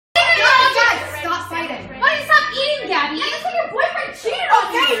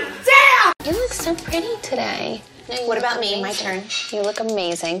so pretty today. No, what about me? My turn. You look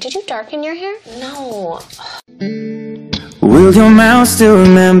amazing. Did you darken your hair? No. Will your mouth still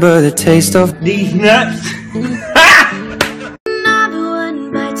remember the taste of these nuts? Another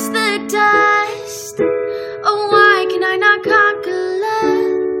one bites the dust. Oh, why can I not conquer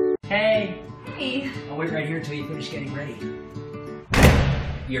love? Hey. Hey. I'll wait right here until you finish getting ready.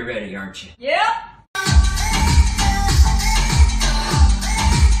 You're ready, aren't you? Yep.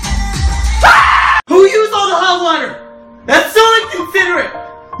 Who used all the hot water? That's so inconsiderate!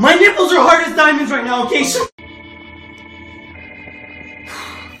 My nipples are hard as diamonds right now, okay?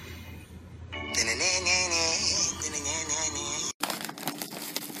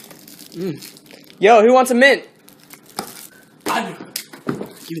 Yo, who wants a mint? I do.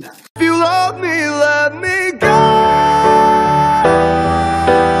 Give me that. If you love me, let me go.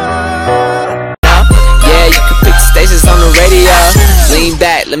 Yeah, you can pick the stations on the radio. Lean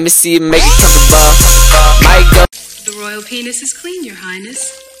back, let me see you make it comfortable. Might go. The royal penis is clean, Your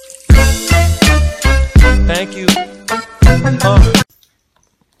Highness. Thank you.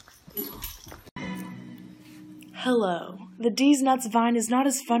 Hello. The D's Nuts Vine is not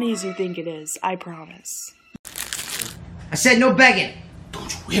as funny as you think it is, I promise. I said no begging.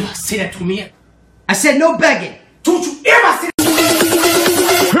 Don't you ever say that to me. I said no begging. Don't you ever say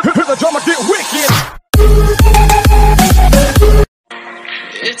that. The drama get wicked.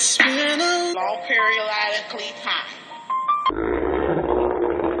 It's been a long periodically high.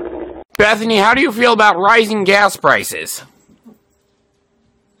 Bethany, how do you feel about rising gas prices?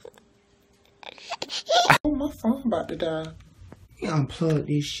 Oh, my phone about to die. Unplug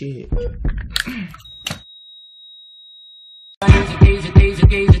this shit.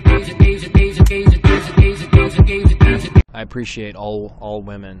 I appreciate all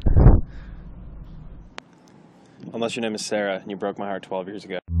women. Unless your name is Sarah and you broke my heart 12 years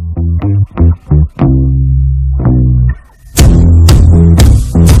ago.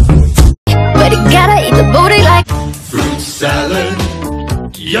 But you gotta eat the booty like fruit salad.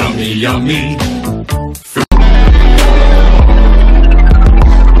 Yummy, yummy.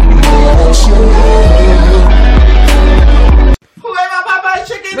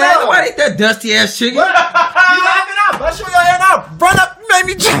 Man, nobody eat that dusty ass chicken. You laughing out? Brush your hair now. Run up, make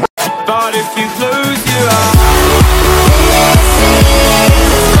me jump. But if you close your eyes.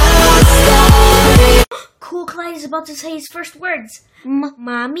 Cool Clyde is about to say his first words.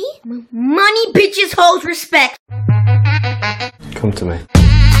 Mommy? Money, bitches, hoes, respect. Come to me.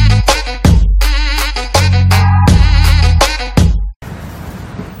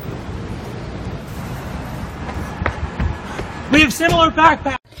 We have similar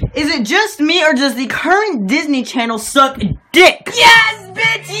backpacks. Is it just me or does the current Disney Channel suck dick? Yes,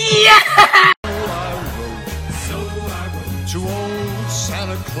 bitch, yeah! So I wrote to old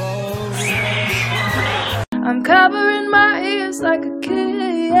Santa Claus. I'm covering my ears like a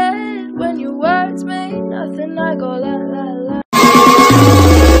kid. When your words mean nothing, I go la la la.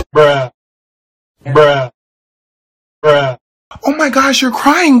 Bruh. Bruh. Bruh. Oh my gosh, you're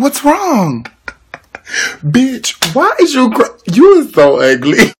crying. What's wrong? Bitch, why is you you are so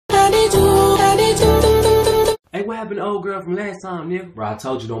ugly. Hey, what happened to old girl from last time, nigga? Bro, I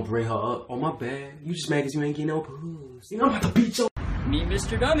told you don't bring her up. Oh, my bad. You just mad cause you ain't getting no puss. You know I'm about to beat your... Meet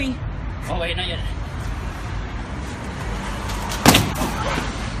Mr. Dummy. Oh, wait, not yet.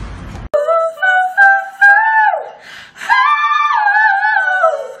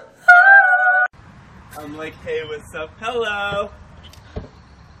 I'm like, hey, what's up? Hello.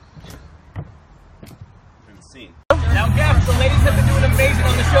 Scene. Now, guys, the ladies have been doing amazing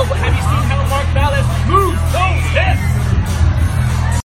on the show, but have you seen how Mark Ballas moves those hips?